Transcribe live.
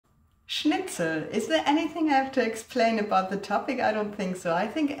Schnitzel. Is there anything I have to explain about the topic? I don't think so. I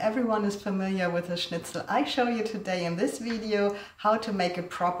think everyone is familiar with a schnitzel. I show you today in this video how to make a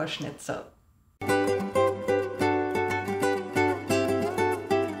proper schnitzel.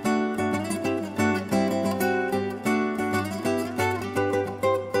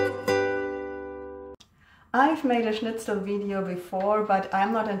 I've made a schnitzel video before, but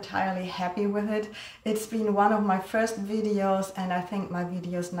I'm not entirely happy with it. It's been one of my first videos and I think my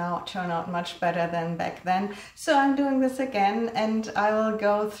videos now turn out much better than back then. So I'm doing this again and I will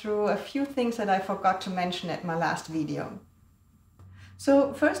go through a few things that I forgot to mention at my last video.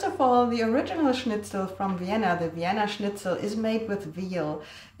 So first of all, the original schnitzel from Vienna, the Wienerschnitzel, is made with veal.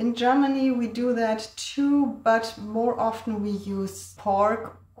 In Germany we do that too, but more often we use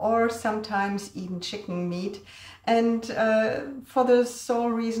pork or sometimes even chicken meat, and for the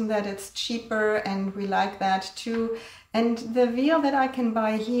sole reason that it's cheaper and we like that too. And the veal that I can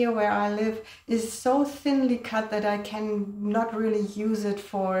buy here where I live is so thinly cut that I can not really use it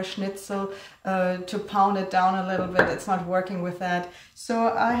for schnitzel to pound it down a little bit. It's not working with that.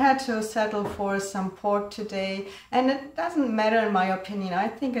 So I had to settle for some pork today, and it doesn't matter in my opinion. I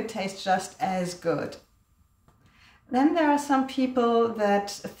think it tastes just as good. Then there are some people that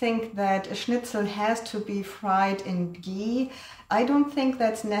think that a schnitzel has to be fried in ghee. I don't think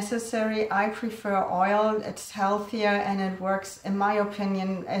that's necessary. I prefer oil. It's healthier and it works, in my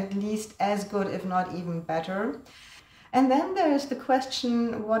opinion, at least as good, if not even better. And then there is the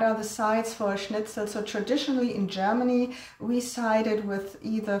question, what are the sides for a schnitzel? So traditionally in Germany, we side it with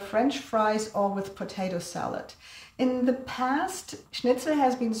either French fries or with potato salad. In the past, schnitzel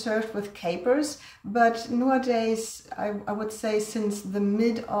has been served with capers, but nowadays, I would say since the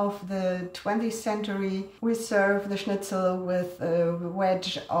mid of the 20th century, we serve the schnitzel with a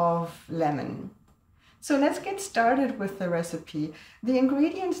wedge of lemon. So let's get started with the recipe. The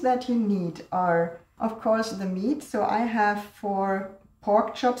ingredients that you need are, of course, the meat. So I have 4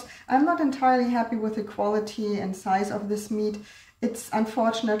 pork chops. I'm not entirely happy with the quality and size of this meat. It's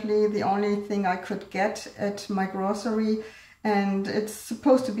unfortunately the only thing I could get at my grocery, and it's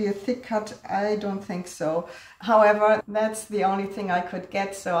supposed to be a thick cut. I don't think so. However, that's the only thing I could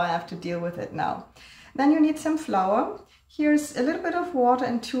get, so I have to deal with it now. Then you need some flour. Here's a little bit of water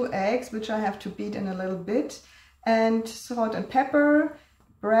and 2 eggs, which I have to beat in a little bit, and salt and pepper,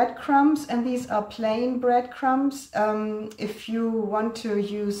 breadcrumbs, and these are plain breadcrumbs. If you want to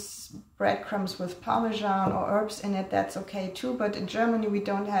use breadcrumbs with parmesan or herbs in it, that's okay too, but in Germany we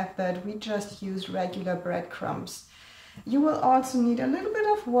don't have that. We just use regular breadcrumbs. You will also need a little bit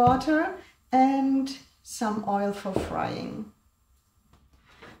of water and some oil for frying.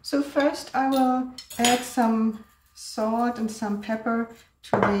 So first I will add some salt and some pepper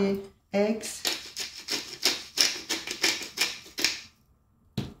to the eggs.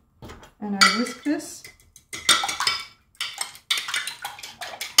 And I whisk this.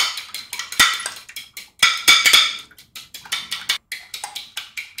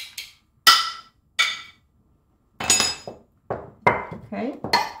 Okay.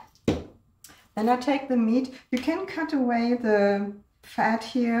 Then I take the meat. You can cut away the fat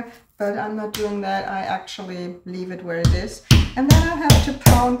here, but I'm not doing that. I actually leave it where it is. And then I have to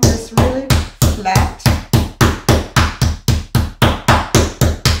pound this really flat.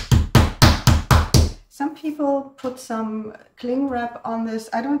 Some people put some cling wrap on this.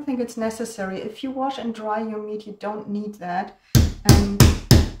 I don't think it's necessary. If you wash and dry your meat, you don't need that. And you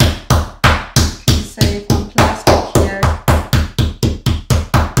can save on plastic here.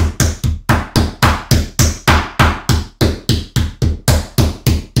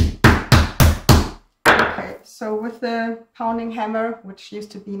 Okay, so with the pounding hammer, which used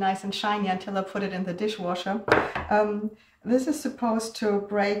to be nice and shiny until I put it in the dishwasher, this is supposed to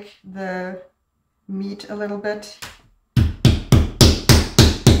break the meat a little bit.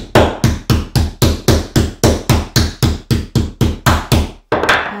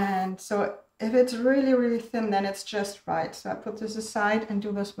 And so if it's really thin, then it's just right. So I put this aside and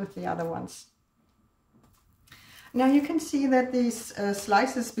do this with the other ones. Now you can see that these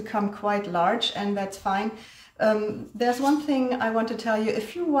slices become quite large, and that's fine. There's one thing I want to tell you.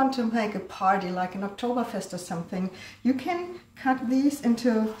 If you want to make a party like an Oktoberfest or something, you can cut these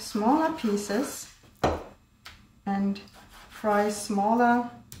into smaller pieces and fry smaller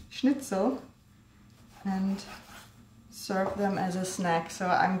schnitzel and serve them as a snack. So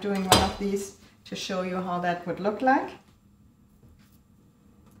I'm doing one of these to show you how that would look like.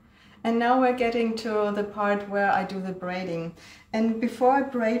 And now we're getting to the part where I do the braiding. And before I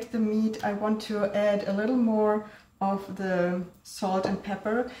braid the meat, I want to add a little more of the salt and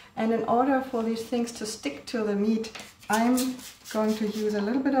pepper. And in order for these things to stick to the meat, I'm going to use a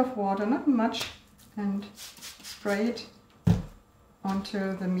little bit of water, not much, and spray it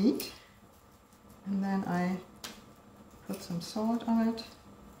onto the meat. And then I put some salt on it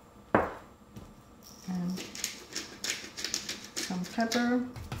and some pepper.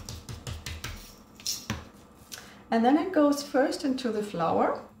 And then it goes first into the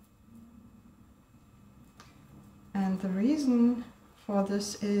flour. And the reason for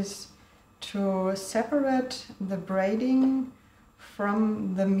this is to separate the braiding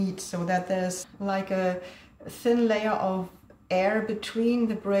from the meat so that there's like a thin layer of air between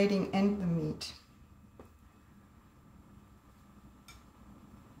the braiding and the meat.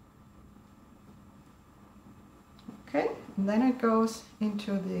 Okay, and then it goes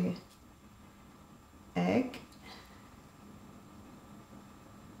into the egg.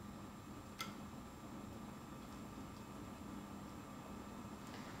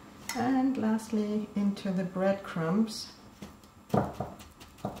 And lastly into the breadcrumbs.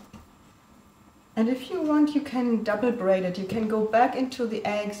 And if you want, you can double braid it. You can go back into the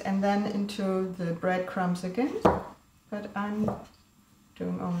eggs and then into the breadcrumbs again. But I'm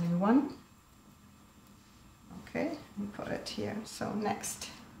doing only one. Okay, and put it here. So next,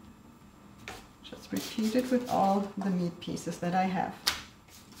 just repeat it with all the meat pieces that I have.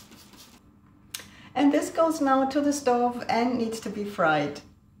 And this goes now to the stove and needs to be fried.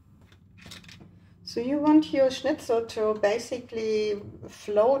 So you want your schnitzel to basically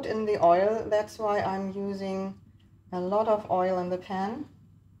float in the oil. That's why I'm using a lot of oil in the pan.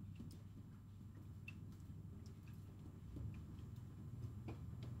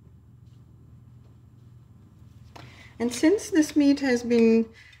 And since this meat has been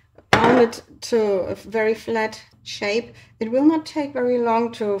pounded to a very flat shape, it will not take very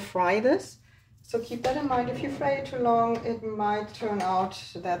long to fry this. So keep that in mind. If you fry it too long, it might turn out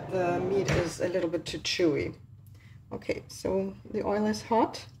that the meat is a little bit too chewy. Okay, so the oil is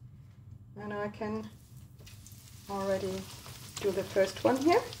hot and I can already do the first one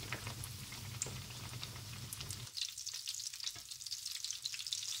here.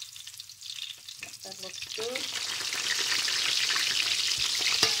 That looks good.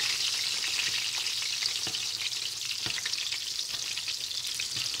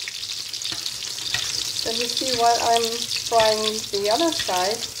 Then you see, while I'm frying the other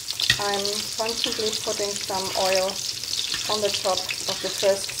side, I'm constantly putting some oil on the top of the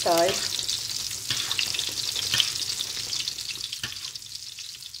first side.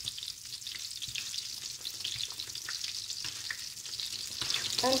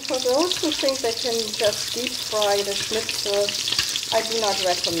 And for those who think they can just deep fry the schnitzel, I do not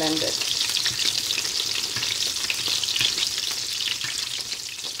recommend it.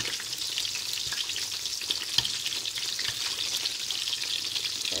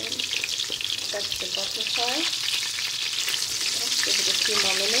 That's the bottom side. Let's give it a few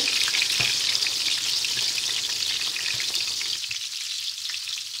more minutes.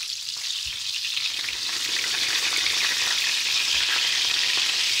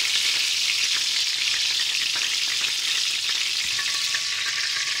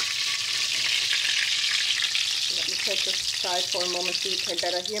 Let me take this side for a moment so you can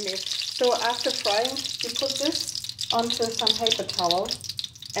better hear me. So after frying, you put this onto some paper towel.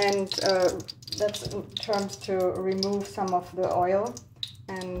 And that's in terms to remove some of the oil,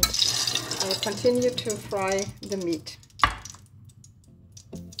 and I'll continue to fry the meat.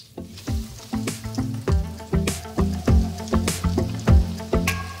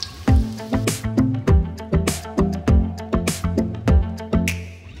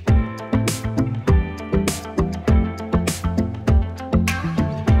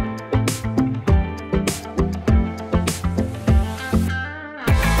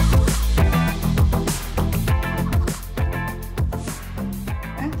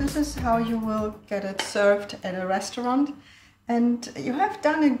 How you will get it served at a restaurant, and you have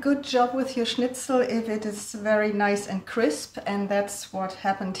done a good job with your schnitzel if it is very nice and crisp, and that's what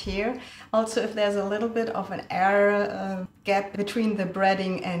happened here. Also, if there's a little bit of an air gap between the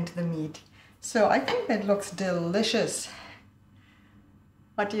breading and the meat. So I think that looks delicious.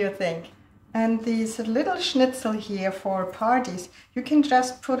 What do you think? And these little schnitzel here for parties, you can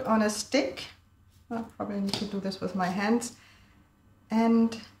just put on a stick. I'll probably need to do this with my hands.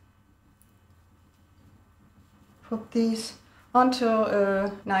 And put these onto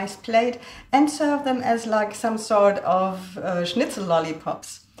a nice plate and serve them as like some sort of schnitzel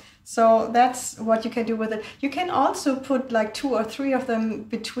lollipops. So that's what you can do with it. You can also put like 2 or 3 of them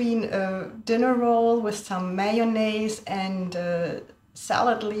between a dinner roll with some mayonnaise and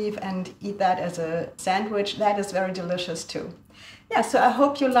salad leaf and eat that as a sandwich. That is very delicious too. yeah, so I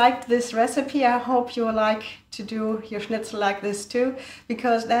hope you liked this recipe. I hope you like to do your schnitzel like this too,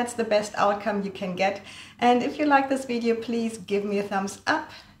 because that's the best outcome you can get. And if you like this video, please give me a thumbs up,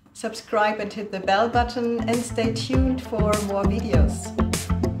 subscribe and hit the bell button, and stay tuned for more videos.